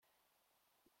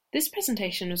This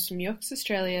presentation was from UX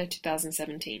Australia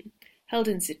 2017, held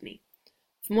in Sydney.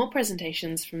 For more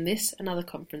presentations from this and other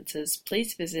conferences,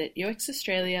 please visit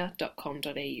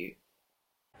uxaustralia.com.au.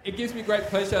 It gives me great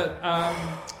pleasure.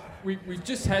 We've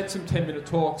just had some 10-minute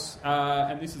talks,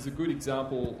 and this is a good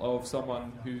example of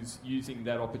someone who's using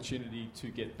that opportunity to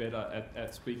get better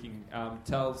at speaking.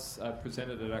 Tal's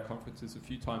presented at our conferences a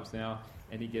few times now,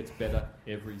 and he gets better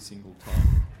every single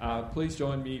time. Please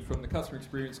join me from the Customer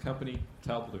Experience Company,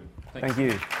 Tal Bloom. Thank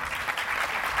you.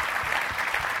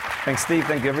 Thanks, Steve.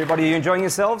 Thank you, everybody. Are you enjoying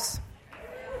yourselves?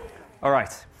 All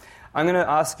right. I'm going to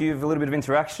ask you for a little bit of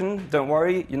interaction. Don't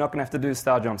worry, you're not going to have to do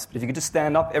star jumps. But if you could just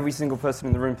stand up, every single person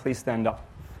in the room, please stand up.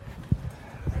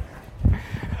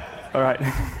 All right.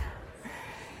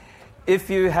 If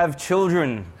you have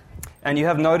children and you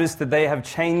have noticed that they have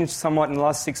changed somewhat in the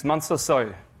last 6 months or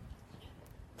so,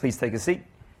 please take a seat.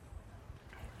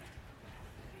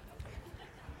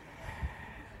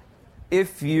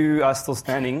 If you are still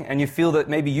standing and you feel that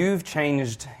maybe you've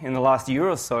changed in the last year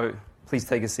or so, please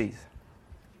take a seat.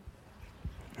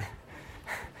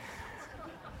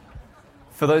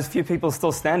 For those few people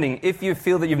still standing, if you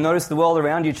feel that you've noticed the world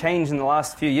around you change in the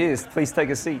last few years, please take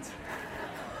a seat.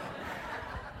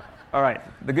 All right,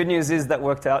 the good news is that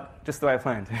worked out just the way I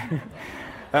planned.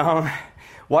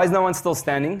 Why is no one still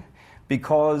standing?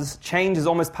 Because change is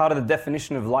almost part of the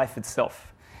definition of life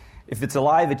itself. If it's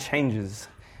alive, it changes.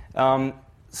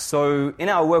 So in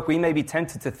our work, we may be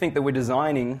tempted to think that we're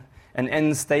designing an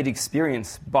end-state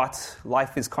experience, but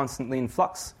life is constantly in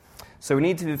flux. So we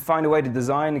need to find a way to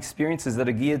design experiences that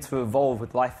are geared to evolve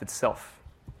with life itself.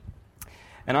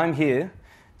 And I'm here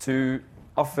to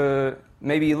offer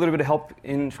maybe a little bit of help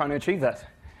in trying to achieve that.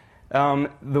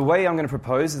 The way I'm going to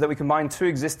propose is that we combine two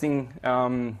existing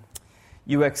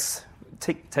UX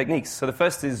techniques. So the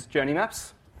first is journey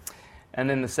maps, and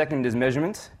then the second is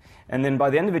measurement. And then by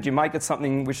the end of it, you might get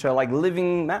something which are like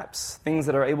living maps, things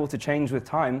that are able to change with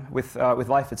time, with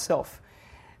life itself.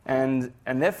 And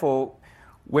therefore,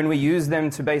 when we use them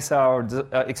to base our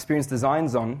experience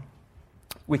designs on,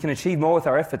 we can achieve more with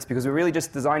our efforts because we're really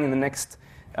just designing the next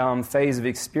phase of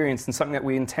experience and something that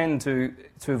we intend to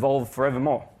evolve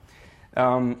forevermore.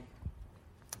 So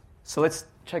let's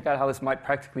check out how this might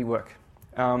practically work.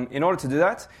 In order to do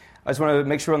that, I just want to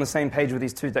make sure we're on the same page with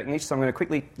these two techniques, so I'm going to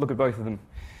quickly look at both of them.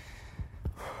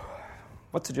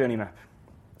 What's a journey map?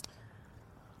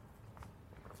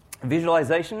 A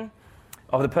visualization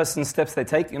of the person's steps they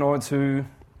take in order to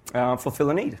fulfill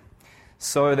a need.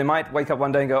 So they might wake up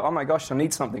one day and go, oh my gosh, I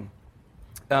need something.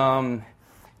 You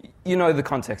know the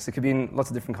context. It could be in lots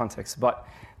of different contexts. But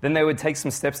then they would take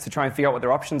some steps to try and figure out what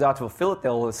their options are to fulfill it.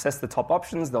 They'll assess the top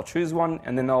options, they'll choose one,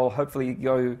 and then they'll hopefully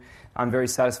go, I'm very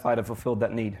satisfied I've fulfilled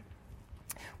that need.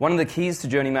 One of the keys to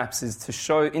journey maps is to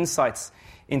show insights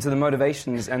into the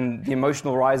motivations and the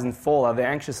emotional rise and fall. Are they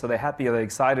anxious? Are they happy? Are they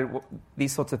excited?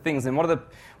 These sorts of things. And what are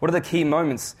the key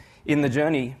moments in the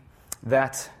journey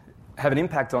that have an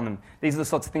impact on them? These are the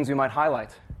sorts of things we might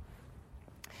highlight.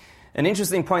 An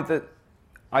interesting point that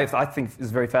I think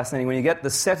is very fascinating, when you get the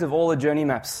set of all the journey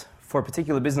maps for a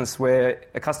particular business where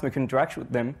a customer can interact with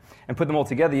them and put them all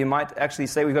together, you might actually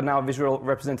say we've got now a visual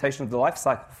representation of the life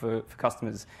cycle for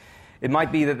customers. It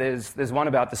might be that there's one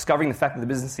about discovering the fact that the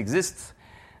business exists.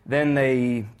 Then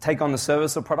they take on the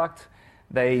service or product,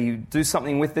 they do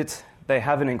something with it, they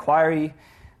have an inquiry,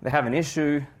 they have an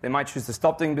issue, they might choose to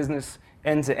stop doing business,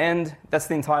 end to end. That's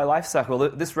the entire life cycle.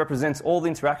 This represents all the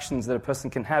interactions that a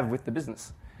person can have with the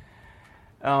business.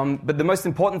 But the most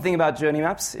important thing about journey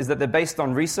maps is that they're based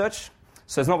on research.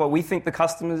 So it's not what we think the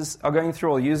customers are going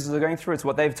through or users are going through, it's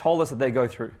what they've told us that they go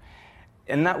through.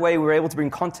 In that way, we're able to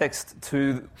bring context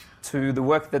to the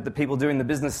work that the people do in the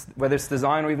business, whether it's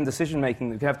design or even decision-making.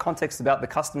 We can have context about the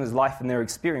customer's life and their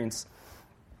experience.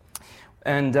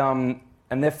 And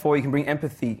therefore, you can bring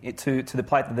empathy to the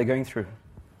plight that they're going through.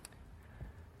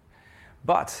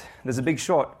 But there's a big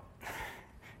short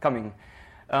coming.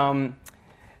 There's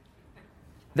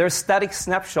a static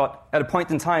snapshot at a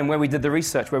point in time where we did the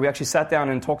research, where we actually sat down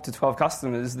and talked to 12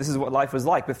 customers. This is what life was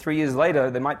like. But 3 years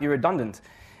later, they might be redundant.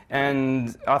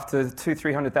 And after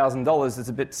 $2,000–300,000, it's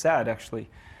a bit sad, actually.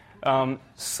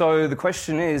 So the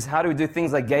question is, how do we do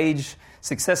things like gauge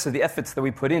success of the efforts that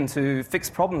we put in to fix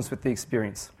problems with the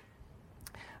experience?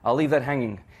 I'll leave that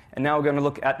hanging. And now we're going to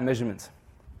look at measurement.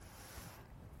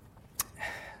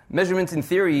 Measurement, in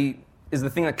theory, is the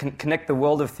thing that can connect the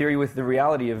world of theory with the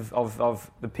reality of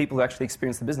the people who actually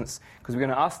experience the business. Because we're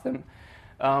going to ask them,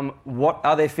 what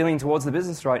are they feeling towards the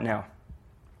business right now?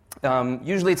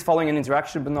 Usually it's following an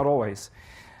interaction, but not always.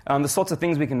 The sorts of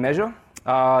things we can measure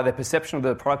are their perception of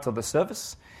the product or the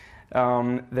service,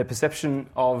 their perception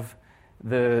of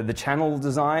the channel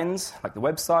designs, like the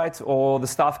website, or the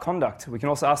staff conduct. We can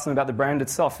also ask them about the brand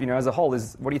itself, as a whole.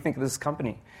 What do you think of this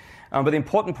company? But the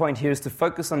important point here is to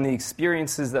focus on the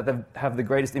experiences that have the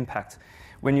greatest impact.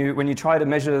 When you try to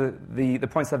measure the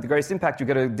points that have the greatest impact, you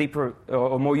get a deeper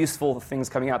or more useful things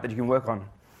coming out that you can work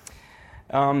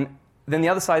on. Then the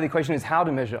other side of the equation is how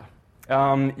to measure.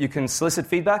 You can solicit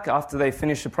feedback after they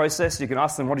finish the process. You can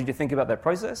ask them, what did you think about that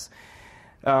process?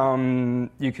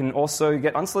 You can also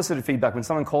get unsolicited feedback. When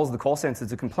someone calls the call center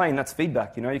to complain, that's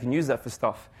feedback. You can use that for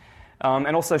stuff.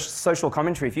 And also social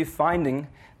commentary. If you're finding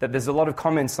that there's a lot of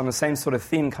comments on the same sort of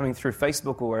theme coming through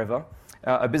Facebook or wherever,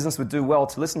 a business would do well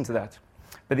to listen to that.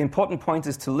 But the important point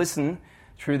is to listen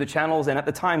through the channels and at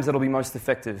the times that'll be most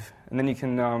effective. And then you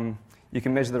can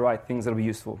measure the right things that'll be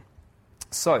useful.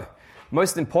 So,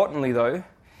 most importantly though,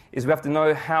 is we have to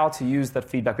know how to use that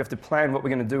feedback. We have to plan what we're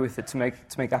going to do with it to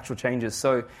make actual changes.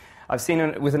 So I've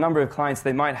seen with a number of clients,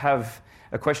 they might have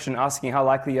a question asking how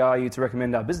likely are you to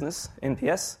recommend our business,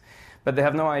 NPS, but they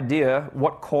have no idea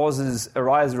what causes a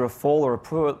rise or a fall or a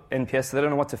poor NPS, so they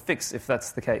don't know what to fix if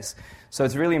that's the case. So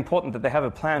it's really important that they have a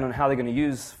plan on how they're going to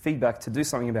use feedback to do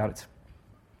something about it.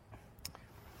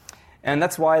 And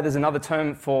that's why there's another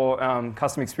term for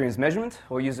customer experience measurement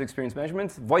or user experience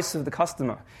measurement, voice of the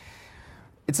customer.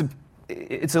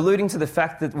 It's alluding to the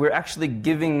fact that we're actually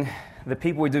giving the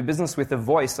people we do business with a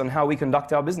voice on how we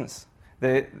conduct our business.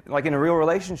 They're, like in a real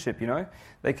relationship,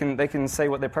 they can say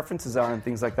what their preferences are and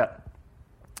things like that.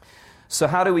 So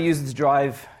how do we use it to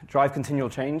drive continual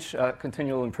change,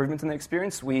 continual improvement in the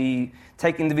experience? We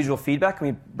take individual feedback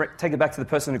and we take it back to the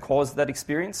person who caused that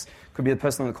experience. Could be the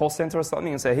person on the call center or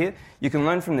something, and say, here, you can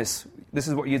learn from this. This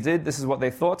is what you did. This is what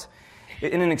they thought.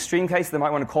 In an extreme case, they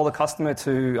might want to call the customer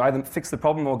to either fix the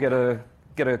problem or get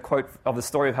a quote of the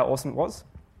story of how awesome it was.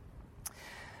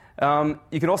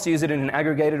 You can also use it in an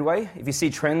aggregated way. If you see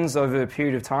trends over a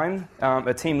period of time,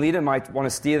 a team leader might want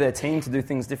to steer their team to do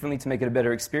things differently to make it a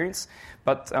better experience.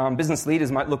 But business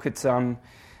leaders might look at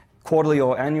quarterly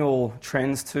or annual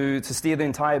trends to steer the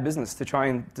entire business, to try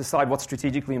and decide what's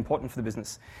strategically important for the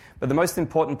business. But the most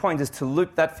important point is to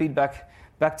loop that feedback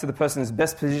back to the person who's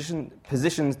best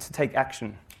positioned to take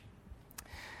action.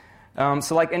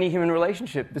 So like any human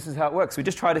relationship, this is how it works. We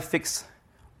just try to fix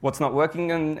what's not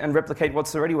working and replicate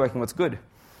what's already working, what's good.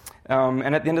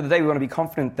 And at the end of the day, we want to be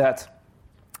confident that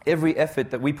every effort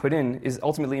that we put in is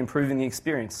ultimately improving the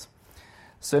experience.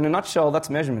 So in a nutshell, that's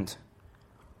measurement.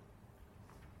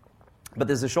 But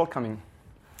there's a shortcoming.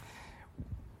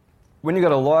 When you've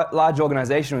got a large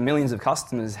organization with millions of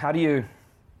customers, how do you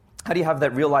have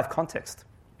that real-life context?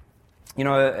 In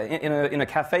a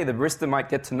cafe, the barista might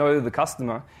get to know the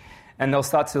customer, and they'll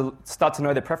start to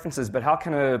know their preferences. But how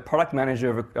can a product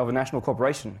manager of a national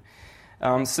corporation?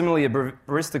 Similarly, a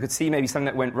barista could see maybe something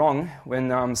that went wrong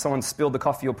when someone spilled the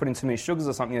coffee or put in too many sugars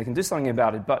or something. They can do something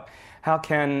about it. But how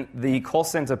can the call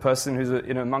center person who's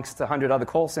amongst 100 other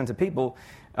call center people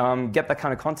get that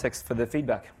kind of context for their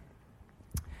feedback?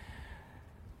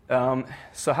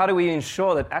 So how do we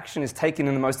ensure that action is taken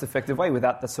in the most effective way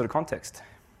without that sort of context?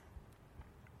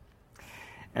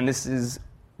 And this is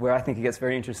where I think it gets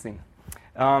very interesting.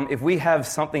 If we have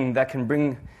something that can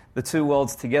bring the two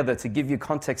worlds together to give you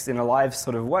context in a live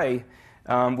sort of way,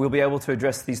 we'll be able to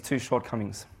address these two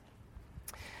shortcomings.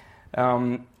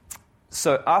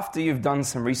 So after you've done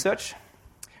some research,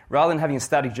 rather than having a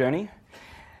static journey,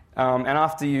 and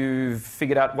after you've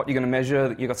figured out what you're going to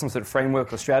measure, you've got some sort of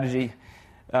framework or strategy,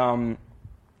 but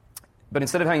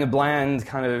instead of having a bland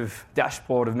kind of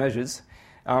dashboard of measures,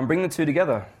 bring the two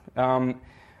together.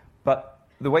 But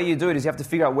the way you do it is you have to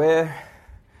figure out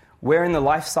where in the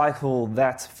life cycle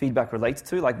that feedback relates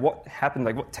to, like what happened,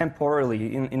 like what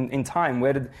temporally in time,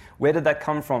 where did that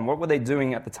come from, what were they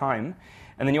doing at the time,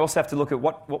 and then you also have to look at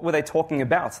what were they talking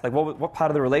about, like what part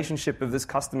of the relationship of this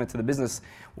customer to the business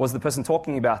was the person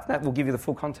talking about. That will give you the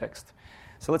full context.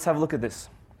 So let's have a look at this.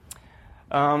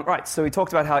 Right, so we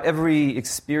talked about how every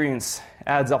experience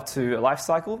adds up to a life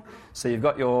cycle. So you've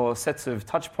got your sets of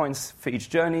touch points for each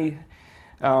journey.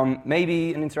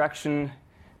 Maybe an interaction,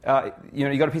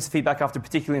 you got a piece of feedback after a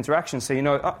particular interaction, so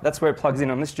that's where it plugs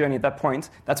in on this journey at that point.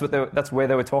 That's where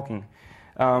they were talking.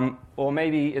 Or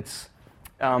maybe it's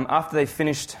after they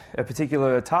finished a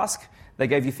particular task, they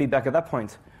gave you feedback at that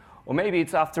point. Or maybe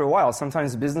it's after a while.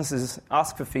 Sometimes businesses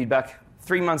ask for feedback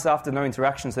 3 months after no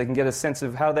interaction, so they can get a sense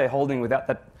of how they're holding without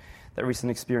that recent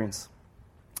experience.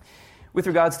 With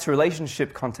regards to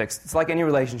relationship context, it's like any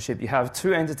relationship. You have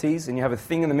two entities and you have a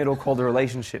thing in the middle called a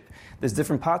relationship. There's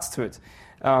different parts to it.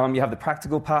 You have the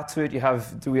practical part to it. You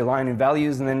have, do we align in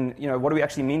values? And then, what do we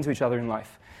actually mean to each other in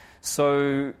life?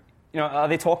 So are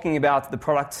they talking about the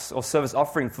product or service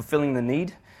offering fulfilling the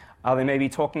need? Are they maybe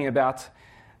talking about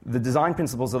the design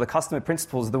principles or the customer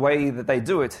principles, the way that they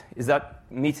do it? Is that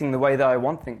meeting the way that I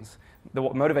want things,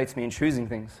 what motivates me in choosing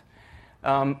things?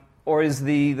 Or is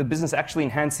the business actually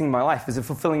enhancing my life? Is it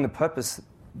fulfilling the purpose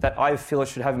that I feel it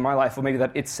should have in my life, or maybe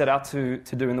that it's set out to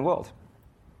do in the world?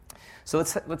 So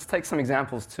let's take some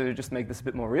examples to just make this a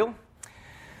bit more real.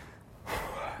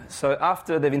 So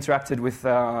after they've interacted with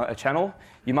a channel,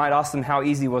 you might ask them, how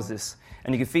easy was this?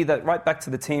 And you can feed that right back to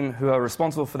the team who are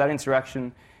responsible for that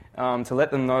interaction to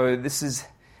let them know this is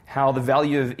how the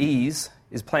value of ease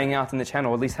is playing out in the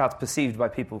channel, or at least how it's perceived by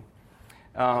people.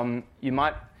 You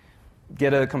might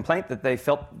get a complaint that they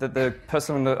felt that the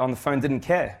person on the phone didn't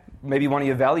care. Maybe one of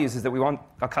your values is that we want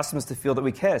our customers to feel that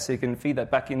we care, so you can feed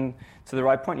that back in to the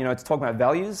right point. To talk about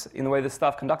values in the way the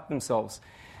staff conduct themselves.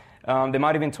 They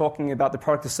might have been talking about the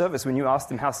product or service. When you ask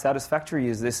them how satisfactory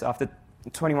is this after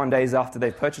 21 days after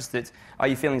they've purchased it, are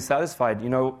you feeling satisfied?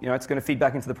 It's going to feed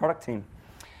back into the product team.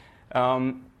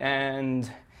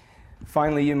 And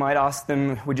finally, you might ask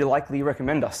them, would you likely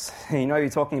recommend us? You're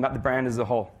talking about the brand as a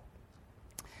whole.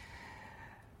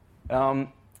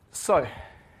 So,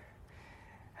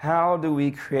 how do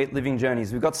we create living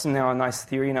journeys? We've got some now a nice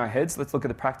theory in our heads. Let's look at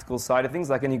the practical side of things.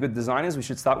 Like any good designers, we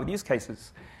should start with use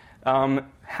cases.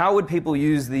 How would people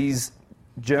use these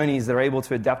journeys that are able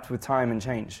to adapt with time and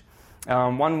change?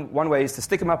 One way is to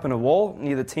stick them up on a wall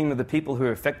near the team of the people who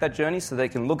affect that journey, so they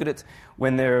can look at it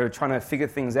when they're trying to figure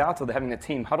things out or they're having a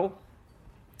team huddle.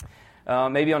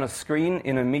 Maybe on a screen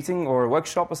in a meeting or a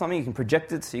workshop or something, you can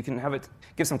project it so you can have it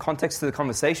give some context to the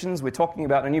conversations. We're talking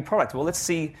about a new product. Well, let's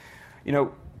see,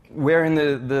 where in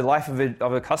the life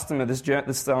of a customer this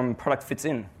product fits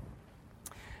in.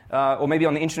 Or maybe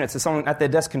on the internet, so someone at their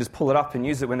desk can just pull it up and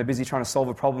use it when they're busy trying to solve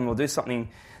a problem or do something.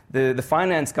 The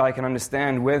finance guy can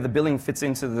understand where the billing fits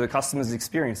into the customer's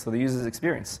experience or the user's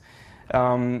experience.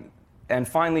 And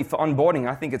finally, for onboarding,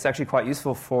 I think it's actually quite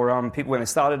useful for people when they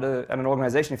start at an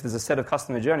organization. If there's a set of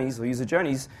customer journeys or user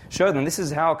journeys, show them this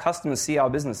is how customers see our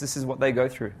business. This is what they go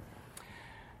through.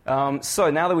 So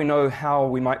now that we know how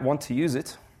we might want to use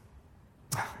it,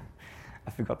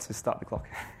 I forgot to start the clock.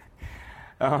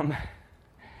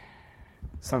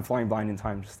 So I'm flying blind in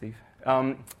time, Steve.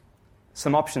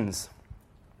 Some options.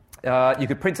 You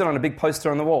could print it on a big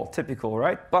poster on the wall, typical,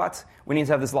 right? But we need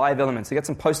to have this live element. So get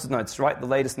some post-it notes, write the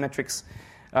latest metrics,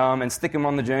 and stick them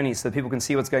on the journey so people can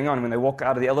see what's going on. When they walk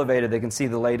out of the elevator, they can see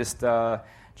the latest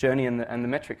journey and the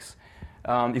metrics.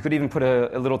 You could even put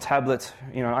a little tablet,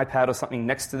 an iPad or something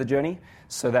next to the journey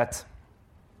so that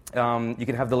you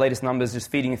can have the latest numbers just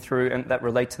feeding through and that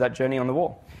relate to that journey on the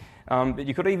wall. But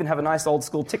you could even have a nice old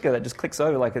school ticker that just clicks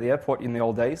over like at the airport in the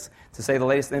old days to say the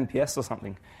latest NPS or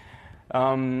something.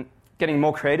 Getting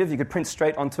more creative, you could print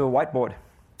straight onto a whiteboard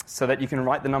so that you can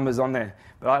write the numbers on there.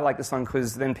 But I like this one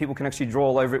because then people can actually draw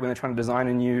all over it when they're trying to design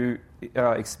a new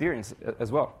experience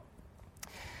as well.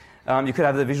 You could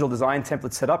have the visual design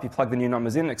template set up. You plug the new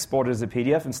numbers in, export it as a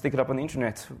PDF, and stick it up on the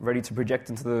internet, ready to project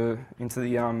into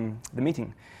the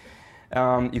meeting.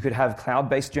 You could have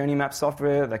cloud-based journey map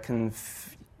software that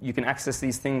you can access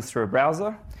these things through a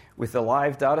browser with the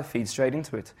live data feed straight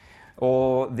into it.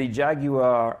 Or the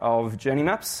Jaguar of journey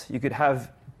maps, you could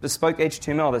have bespoke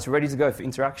HTML that's ready to go for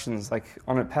interactions, like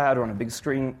on a pad or on a big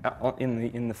screen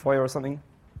in the foyer or something.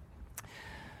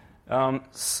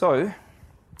 So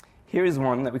here is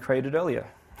one that we created earlier.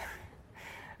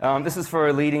 This is for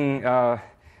a leading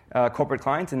corporate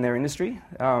client in their industry.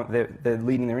 They're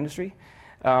leading their industry.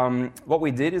 What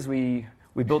we did is we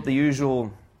built the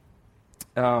usual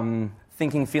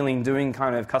thinking, feeling, doing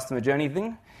kind of customer journey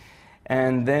thing.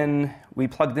 And then we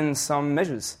plugged in some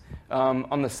measures.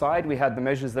 On the side, we had the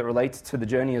measures that relate to the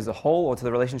journey as a whole or to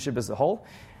the relationship as a whole.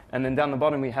 And then down the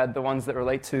bottom, we had the ones that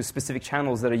relate to specific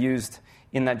channels that are used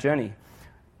in that journey.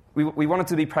 We wanted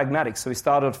to be pragmatic, so we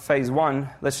started phase 1.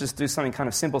 Let's just do something kind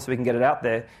of simple so we can get it out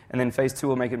there. And then phase 2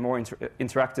 will make it more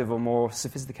interactive or more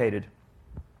sophisticated.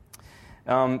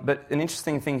 But an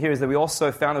interesting thing here is that we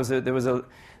also found there was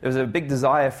a big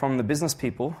desire from the business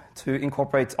people to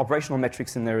incorporate operational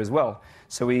metrics in there as well.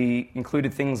 So we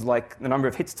included things like the number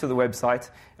of hits to the website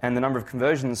and the number of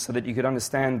conversions so that you could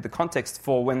understand the context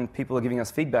for when people are giving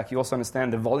us feedback. You also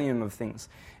understand the volume of things.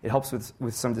 It helps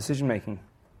with some decision making.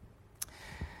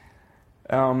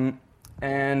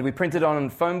 And we printed on a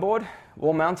foam board,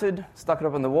 wall mounted, stuck it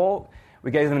up on the wall. We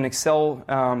gave them an Excel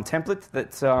template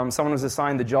that someone was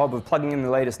assigned the job of plugging in the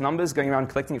latest numbers, going around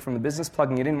collecting it from the business,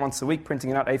 plugging it in once a week,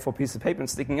 printing it out A4 piece of paper and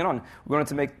sticking it on. We wanted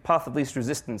to make path of least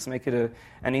resistance, make it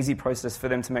an easy process for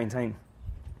them to maintain.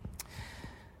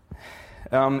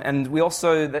 And we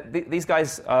also, these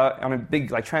guys are on a big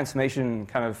transformation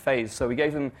kind of phase, so we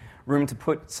gave them room to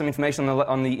put some information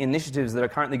on the initiatives that are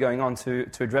currently going on to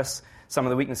address some of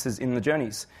the weaknesses in the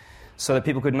journeys, so that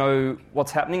people could know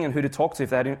what's happening and who to talk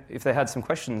to if they had some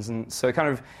questions. And so it kind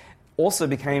of also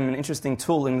became an interesting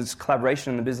tool in this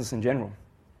collaboration in the business in general.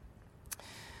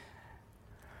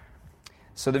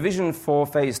 So the vision for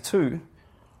phase 2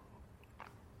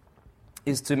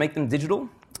 is to make them digital,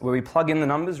 where we plug in the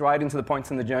numbers right into the points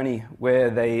in the journey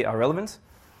where they are relevant,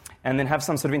 and then have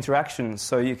some sort of interaction.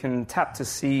 So you can tap to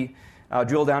see,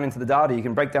 drill down into the data. You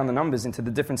can break down the numbers into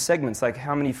the different segments, like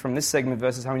how many from this segment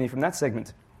versus how many from that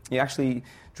segment. You actually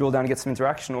drill down and get some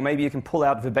interaction. Or maybe you can pull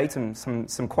out verbatim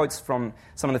some quotes from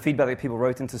some of the feedback that people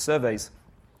wrote into surveys.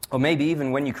 Or maybe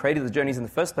even when you created the journeys in the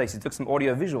first place, you took some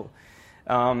audio-visual.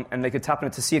 And they could tap on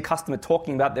it to see a customer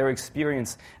talking about their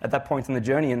experience at that point in the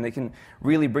journey, and they can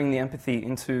really bring the empathy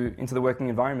into the working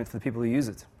environment for the people who use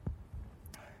it.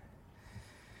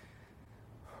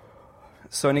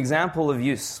 So an example of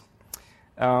use.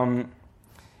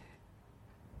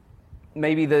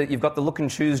 Maybe you've got the look and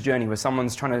choose journey where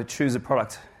someone's trying to choose a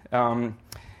product, and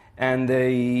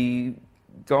they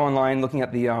go online looking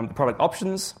at the product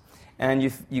options, and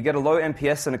you get a low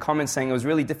NPS and a comment saying it was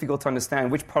really difficult to understand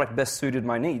which product best suited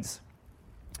my needs.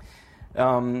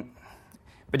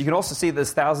 But you can also see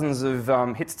there's thousands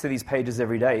of hits to these pages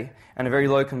every day and a very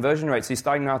low conversion rate, so you're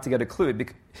starting now to get a clue.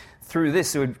 Through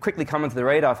this, it would quickly come into the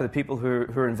radar for the people who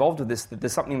are involved with this, that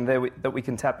there's something there that we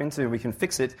can tap into, we can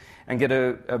fix it, and get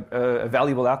a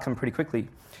valuable outcome pretty quickly.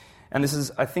 And this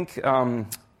is, I think,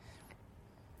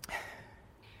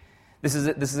 This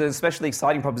is an especially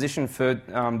exciting proposition for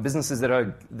businesses that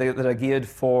are geared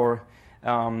for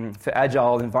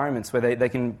agile environments, where they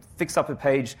can fix up a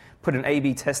page, put an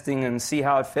A/B testing, and see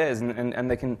how it fares, and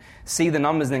they can see the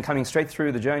numbers then coming straight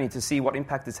through the journey to see what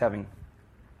impact it's having.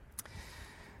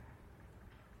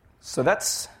 So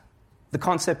that's the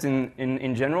concept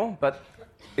in general, but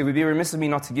it would be remiss of me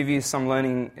not to give you some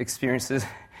learning experiences.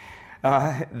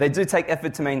 They do take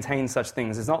effort to maintain such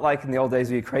things. It's not like in the old days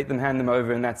where you create them, hand them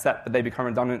over, and that's that, but they become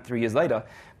redundant 3 years later.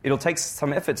 It'll take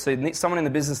some effort. So someone in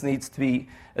the business needs to be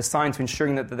assigned to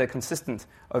ensuring that they're consistent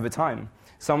over time.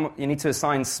 You need to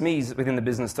assign SMEs within the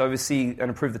business to oversee and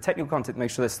improve the technical content,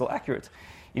 make sure they're still accurate.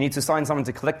 You need to assign someone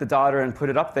to collect the data and put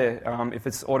it up there if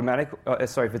it's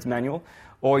if it's manual.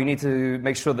 Or you need to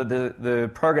make sure that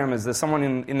the programmers, there's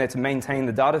someone in there to maintain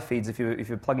the data feeds if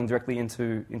you're plugging directly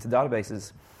into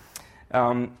databases.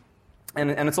 And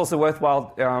it's also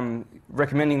worthwhile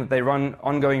recommending that they run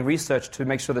ongoing research to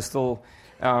make sure they're still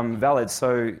valid.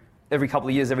 So every couple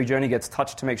of years, every journey gets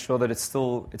touched to make sure that it's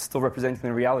still representing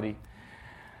the reality.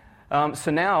 So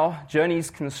now,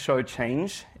 journeys can show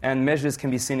change, and measures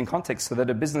can be seen in context, so that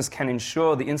a business can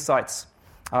ensure the insights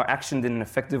are actioned in an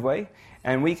effective way,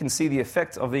 and we can see the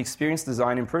effect of the experience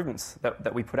design improvements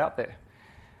that we put out there.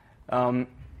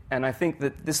 And I think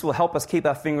that this will help us keep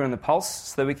our finger on the pulse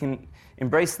so that we can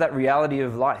embrace that reality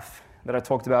of life that I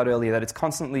talked about earlier, that it's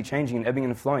constantly changing and ebbing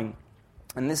and flowing.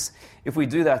 And this, if we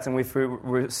do that and if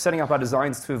we're setting up our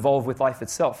designs to evolve with life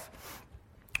itself,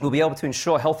 we'll be able to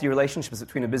ensure healthy relationships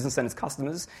between a business and its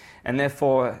customers, and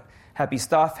therefore happy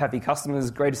staff, happy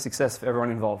customers, greater success for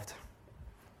everyone involved.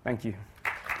 Thank you.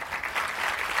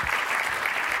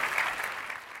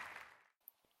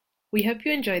 We hope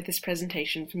you enjoyed this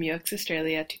presentation from UX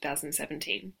Australia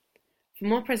 2017. For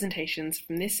more presentations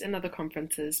from this and other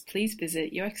conferences, please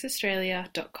visit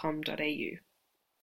uxaustralia.com.au.